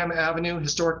Amsterdam Avenue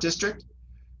Historic District,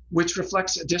 which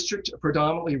reflects a district of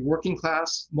predominantly working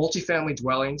class multifamily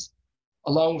dwellings,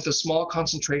 along with a small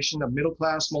concentration of middle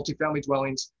class multifamily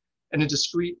dwellings and a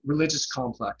discrete religious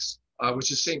complex,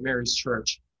 which is St. Mary's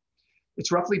Church.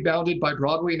 It's roughly bounded by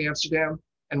Broadway in Amsterdam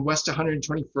and West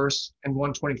 121st and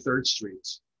 123rd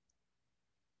Streets.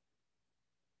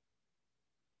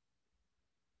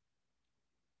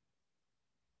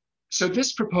 So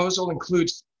this proposal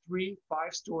includes 3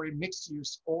 5-story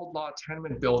mixed-use old law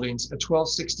tenement buildings at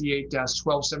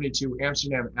 1268-1272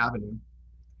 Amsterdam Avenue,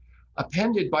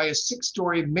 appended by a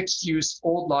 6-story mixed-use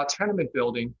old law tenement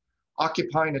building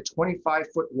occupying a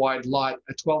 25-foot wide lot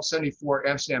at 1274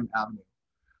 Amsterdam Avenue,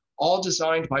 all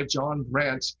designed by John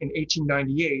Brandt in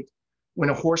 1898 when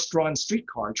a horse-drawn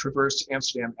streetcar traversed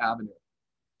Amsterdam Avenue.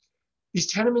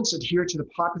 These tenements adhere to the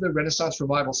popular Renaissance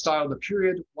Revival style of the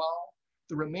period, while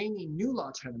the remaining new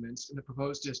law tenements in the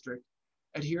proposed district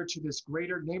adhere to this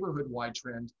greater neighborhood-wide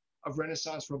trend of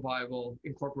Renaissance revival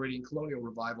incorporating colonial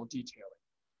revival detailing.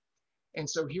 And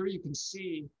so here you can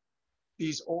see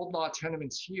these old law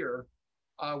tenements here,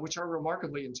 which are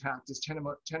remarkably intact as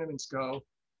tenements go,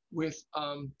 with,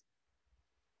 of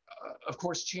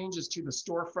course, changes to the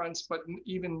storefronts, but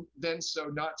even then so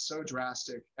not so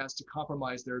drastic as to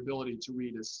compromise their ability to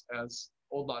read as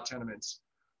old law tenements.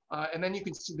 And then you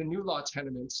can see the new law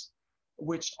tenements,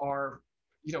 which are,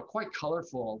 quite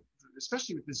colorful,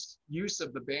 especially with this use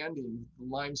of the banding, the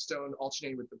limestone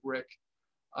alternating with the brick,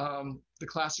 the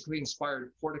classically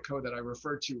inspired portico that I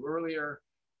referred to earlier,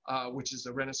 which is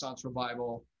a Renaissance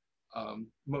revival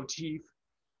motif.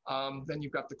 Then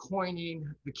you've got the coining,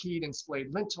 the keyed and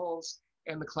splayed lintels,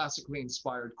 and the classically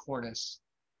inspired cornice.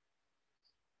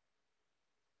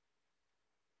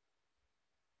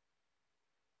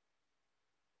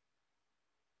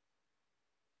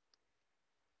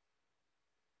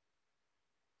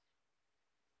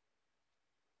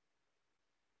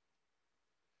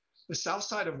 The south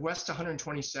side of West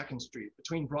 122nd Street,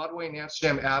 between Broadway and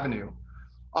Amsterdam Avenue,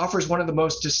 offers one of the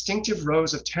most distinctive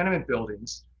rows of tenement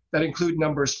buildings that include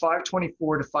numbers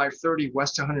 524 to 530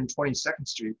 West 122nd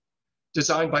Street,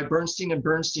 designed by Bernstein and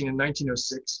Bernstein in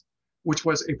 1906, which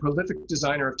was a prolific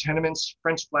designer of tenements,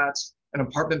 French flats, and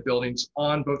apartment buildings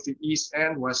on both the east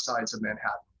and west sides of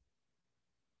Manhattan.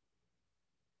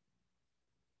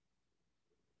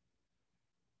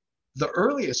 The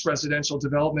earliest residential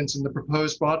developments in the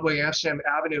proposed Broadway Amsterdam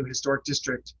Avenue Historic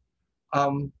District,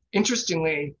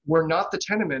 interestingly, were not the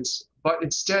tenements, but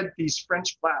instead these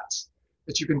French flats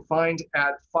that you can find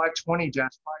at 520-530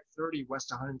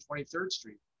 West 123rd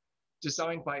Street,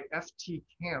 designed by F.T.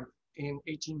 Camp in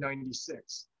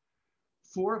 1896,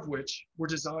 4 of which were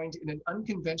designed in an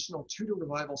unconventional Tudor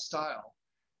Revival style,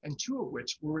 and 2 of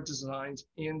which were designed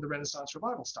in the Renaissance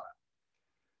Revival style.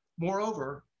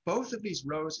 Moreover, both of these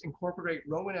rows incorporate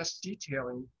Romanesque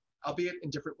detailing, albeit in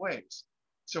different ways.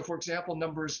 So for example,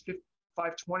 numbers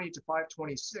 520 to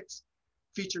 526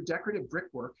 feature decorative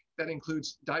brickwork that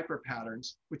includes diaper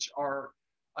patterns, which are,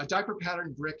 a diaper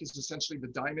pattern brick is essentially the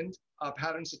diamond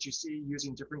patterns that you see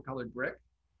using different colored brick,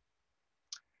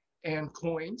 and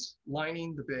coins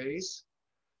lining the bays,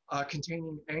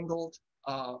 containing angled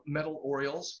metal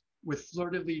oriels with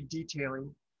fleur-de-lis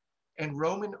detailing, and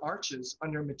Roman arches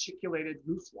under matriculated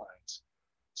roof lines.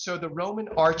 So the Roman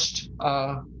arched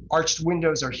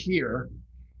windows are here,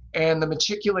 and the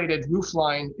matriculated roof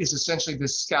line is essentially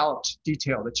this scalloped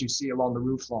detail that you see along the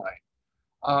roof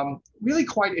line. Really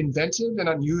quite inventive and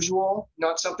unusual,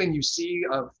 not something you see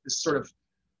of this sort of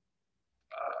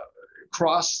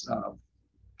cross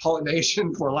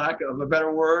pollination, for lack of a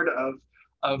better word,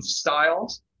 of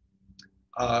styles.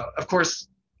 Of course,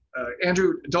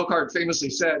 Andrew Dolkart famously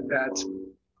said that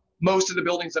most of the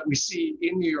buildings that we see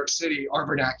in New York City are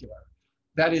vernacular.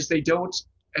 That is, they don't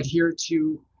adhere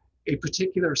to a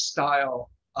particular style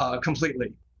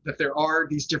completely, that there are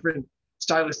these different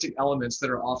stylistic elements that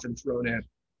are often thrown in.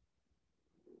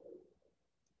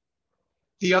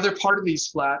 The other part of these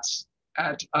flats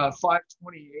at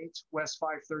 528 West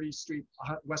 530 Street,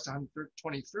 West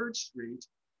 123rd Street,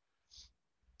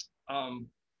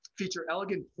 feature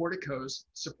elegant porticos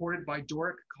supported by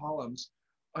Doric columns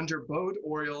under bowed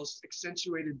oriels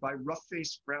accentuated by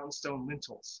rough-faced brownstone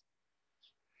lintels.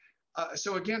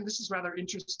 So again, this is rather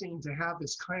interesting to have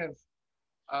this kind of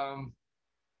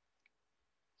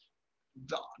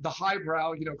the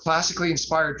highbrow, classically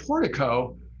inspired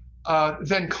portico,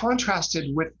 then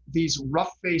contrasted with these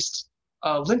rough-faced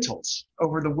lintels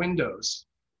over the windows.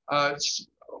 It's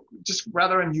just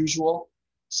rather unusual.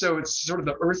 So it's sort of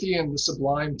the earthy and the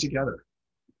sublime together.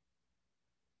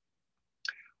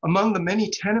 Among the many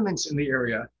tenements in the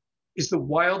area is the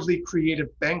wildly creative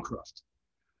Bancroft,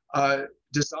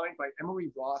 designed by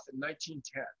Emery Roth in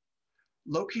 1910.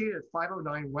 Located at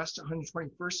 509 West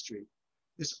 121st Street,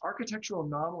 this architectural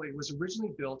anomaly was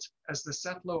originally built as the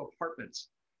Seth Low Apartments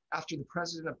after the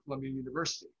president of Columbia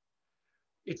University.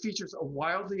 It features a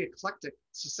wildly eclectic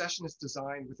secessionist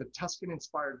design with a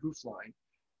Tuscan-inspired roofline,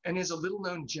 and is a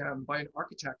little-known gem by an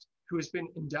architect who has been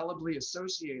indelibly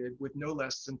associated with no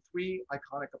less than 3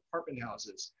 iconic apartment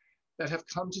houses that have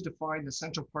come to define the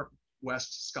Central Park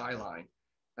West skyline.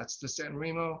 That's the San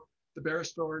Remo, the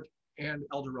Beresford, and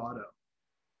El Dorado.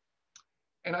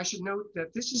 And I should note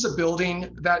that this is a building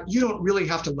that you don't really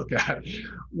have to look at.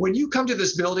 When you come to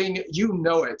this building, you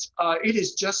know it. It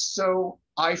is just so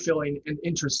eye-filling and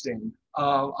interesting.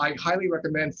 I highly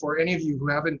recommend for any of you who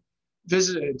haven't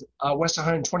visited West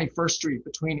 121st Street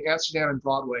between Amsterdam and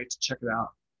Broadway to check it out.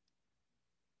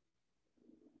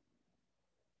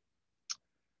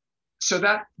 So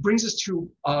that brings us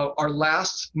to our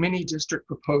last mini district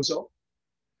proposal,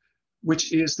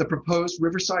 which is the proposed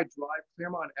Riverside Drive,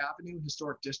 Claremont Avenue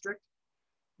Historic District,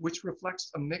 which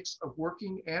reflects a mix of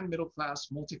working and middle-class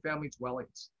multifamily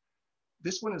dwellings.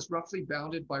 This one is roughly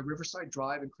bounded by Riverside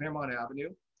Drive and Claremont Avenue,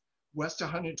 West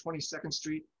 122nd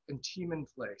Street and Tiemann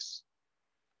Place.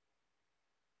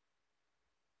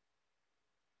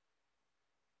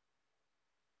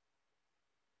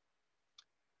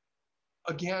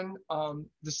 Again, the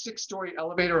 6-story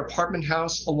elevator apartment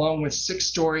house, along with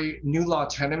 6-story new law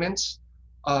tenements,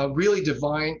 really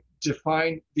define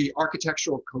the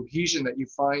architectural cohesion that you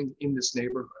find in this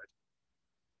neighborhood.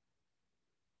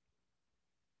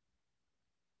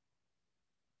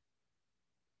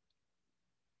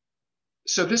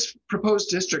 So this proposed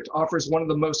district offers one of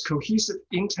the most cohesive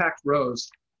intact rows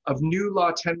of new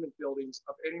law tenement buildings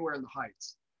of anywhere in the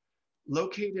Heights.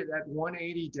 Located at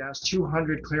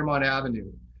 180-200 Claremont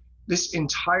Avenue, this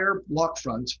entire block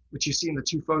front, which you see in the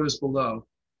 2 photos below,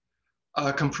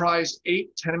 comprised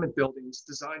 8 tenement buildings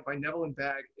designed by Neville and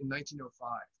Bagg in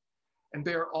 1905 and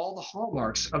bear all the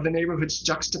hallmarks of the neighborhood's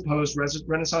juxtaposed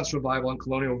Renaissance Revival and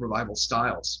Colonial Revival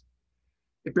styles.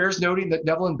 It bears noting that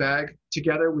Neville and Bagg,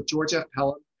 together with George F.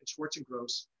 Pelham and Schwartz and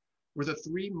Gross, were the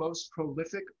 3 most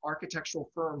prolific architectural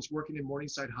firms working in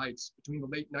Morningside Heights between the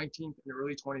late 19th and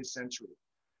early 20th century,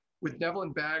 with Neville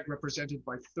and Bagg represented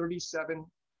by 37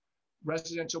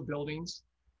 residential buildings,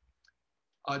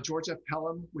 George F.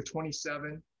 Pelham with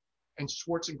 27, and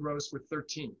Schwartz and Gross with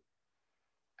 13.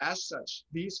 As such,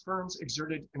 these firms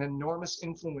exerted an enormous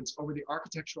influence over the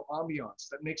architectural ambiance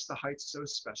that makes the Heights so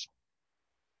special.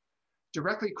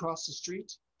 Directly across the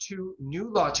street, 2 new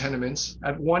law tenements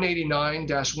at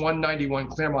 189-191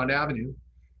 Claremont Avenue,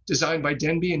 designed by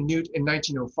Denby and Newt in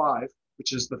 1905,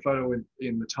 which is the photo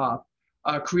in the top,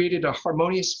 created a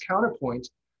harmonious counterpoint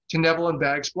to Neville and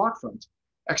Bagg's block front,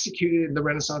 executed in the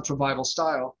Renaissance Revival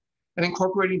style, and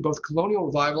incorporating both colonial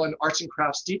revival and arts and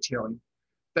crafts detailing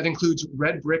that includes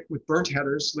red brick with burnt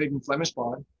headers laid in Flemish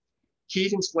bond,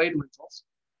 keyed and splayed lintels,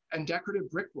 and decorative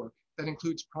brickwork that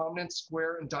includes prominent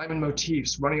square and diamond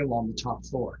motifs running along the top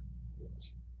floor.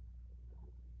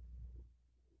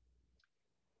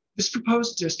 This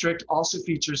proposed district also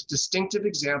features distinctive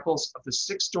examples of the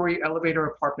 6-story elevator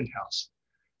apartment house,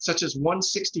 such as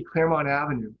 160 Claremont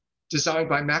Avenue, designed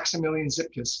by Maximilian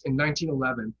Zipkis in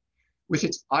 1911, with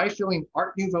its eye-filling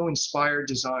Art Nouveau-inspired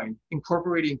design,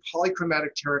 incorporating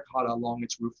polychromatic terracotta along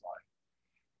its roofline.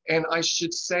 And I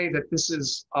should say that this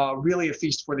is really a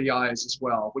feast for the eyes as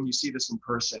well. When you see this in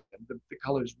person, the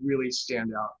colors really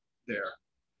stand out there.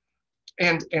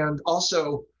 And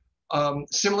also,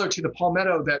 similar to the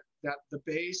Palmetto, that the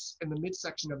base and the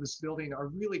midsection of this building are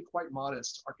really quite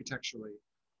modest architecturally.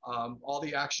 All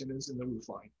the action is in the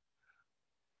roofline.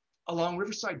 Along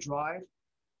Riverside Drive,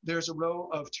 there's a row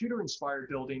of Tudor-inspired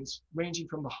buildings ranging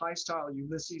from the high-style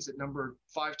Ulysses at number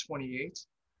 528,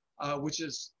 which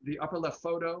is the upper left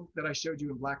photo that I showed you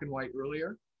in black and white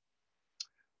earlier.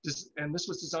 And this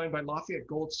was designed by Lafayette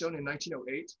Goldstone in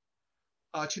 1908,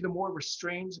 to the more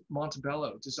restrained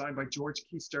Montebello, designed by George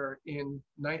Keister in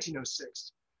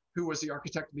 1906, who was the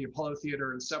architect of the Apollo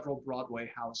Theater and several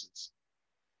Broadway houses.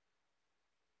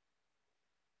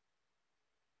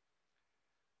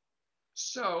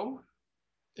 So,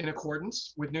 in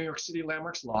accordance with New York City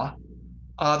Landmarks law,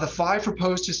 the 5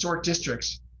 proposed historic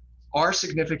districts are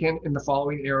significant in the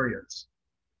following areas.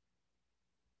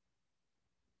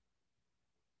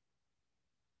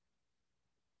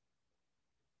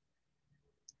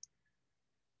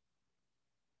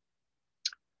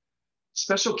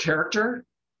 Special character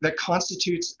that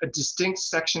constitutes a distinct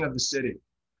section of the city.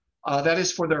 That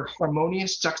is for their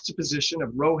harmonious juxtaposition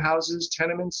of row houses,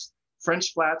 tenements,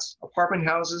 French flats, apartment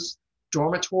houses,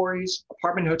 dormitories,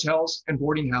 apartment hotels, and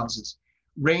boarding houses,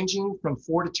 ranging from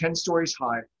 4 to 10 stories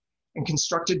high and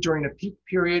constructed during a peak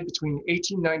period between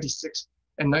 1896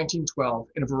 and 1912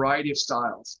 in a variety of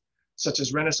styles, such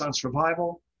as Renaissance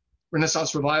Revival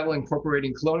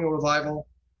incorporating Colonial Revival,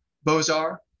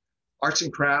 Beaux-Arts, Arts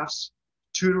and Crafts,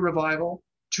 Tudor Revival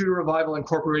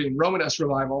incorporating Romanesque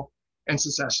Revival, and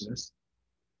Secessionist,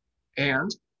 and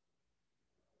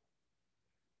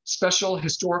special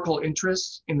historical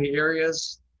interests in the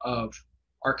areas of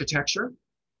architecture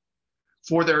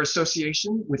for their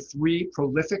association with 3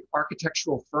 prolific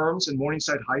architectural firms in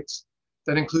Morningside Heights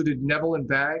that included Neville and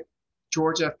Bagg,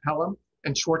 George F. Pelham,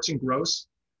 and Schwartz and Gross,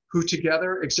 who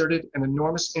together exerted an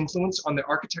enormous influence on the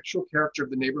architectural character of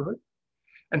the neighborhood,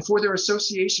 and for their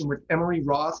association with Emery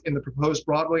Roth in the proposed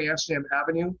Broadway Amsterdam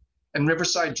Avenue and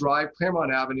Riverside Drive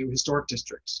Claremont Avenue historic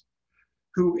districts,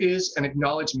 who is an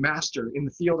acknowledged master in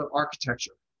the field of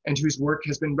architecture and whose work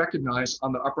has been recognized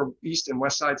on the Upper East and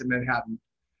West Sides of Manhattan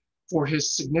for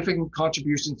his significant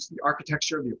contributions to the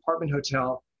architecture of the apartment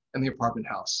hotel and the apartment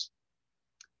house.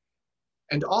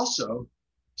 And also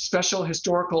special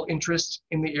historical interest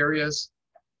in the areas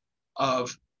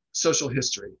of social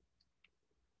history.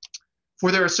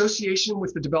 For their association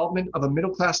with the development of a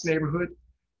middle-class neighborhood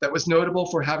that was notable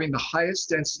for having the highest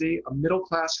density of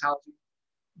middle-class housing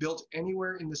built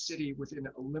anywhere in the city within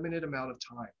a limited amount of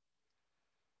time.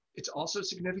 It's also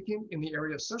significant in the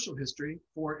area of social history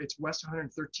for its West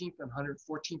 113th and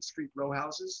 114th Street row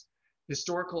houses,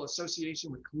 historical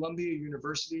association with Columbia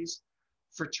University's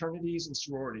fraternities and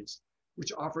sororities,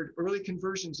 which offered early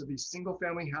conversions of these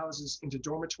single-family houses into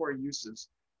dormitory uses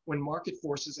when market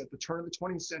forces at the turn of the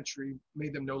 20th century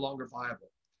made them no longer viable,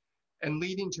 and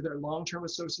leading to their long-term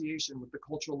association with the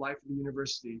cultural life of the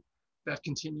university that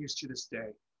continues to this day.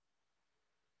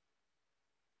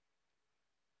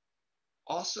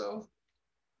 Also,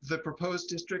 the proposed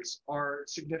districts are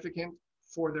significant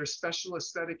for their special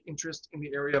aesthetic interest in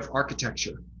the area of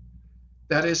architecture.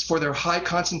 That is, for their high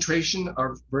concentration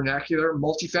of vernacular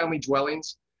multifamily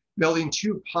dwellings, melding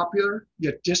two popular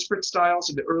yet disparate styles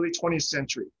of the early 20th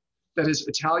century. That is,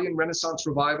 Italian Renaissance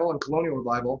Revival and Colonial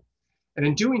Revival, and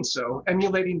in doing so,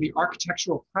 emulating the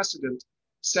architectural precedent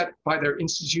set by their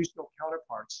institutional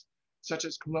counterparts, such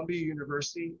as Columbia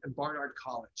University and Barnard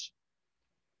College.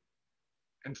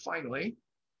 And finally,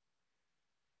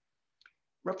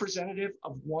 representative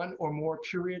of one or more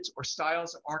periods or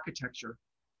styles of architecture,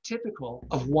 typical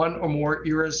of one or more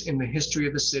eras in the history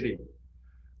of the city,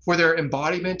 for their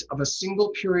embodiment of a single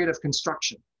period of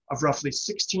construction of roughly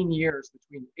 16 years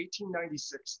between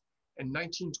 1896 and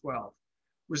 1912,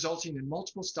 resulting in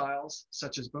multiple styles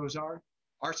such as Beaux-Arts,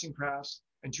 Arts and Crafts,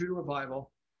 and Tudor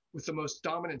Revival, with the most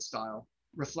dominant style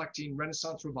reflecting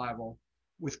Renaissance Revival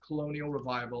with Colonial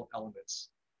Revival elements.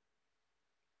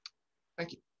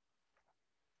 Thank you.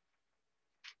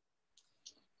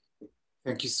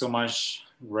 Thank you so much,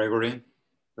 Gregory.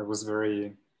 That was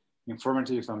very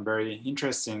informative and very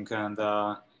interesting. And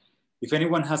if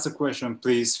anyone has a question,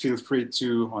 please feel free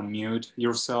to unmute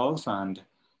yourself and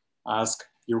ask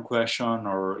your question,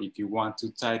 or if you want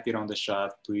to type it on the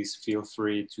chat, please feel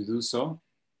free to do so.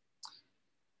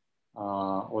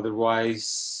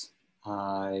 Otherwise,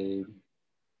 I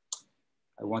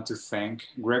want to thank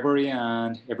Gregory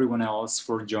and everyone else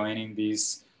for joining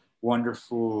this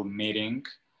wonderful meeting.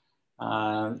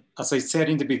 As I said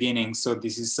in the beginning, so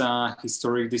this is a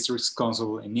Historic Districts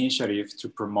Council initiative to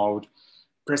promote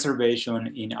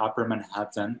preservation in Upper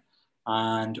Manhattan,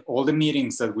 and all the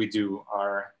meetings that we do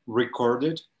are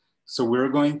recorded. So we're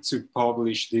going to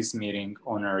publish this meeting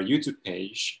on our YouTube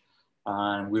page,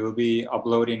 and we'll be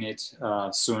uploading it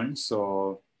soon.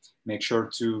 So make sure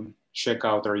to check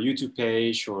out our YouTube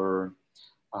page, or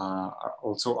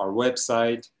also our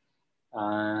website.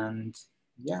 And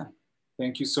yeah,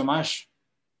 thank you so much.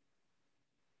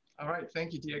 All right,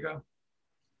 thank you, Diego.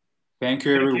 Thank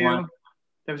you, everyone. Thank you.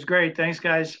 That was great. Thanks,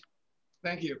 guys.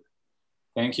 Thank you.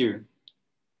 Thank you.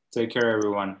 Take care,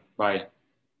 everyone. Bye.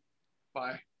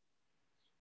 Bye.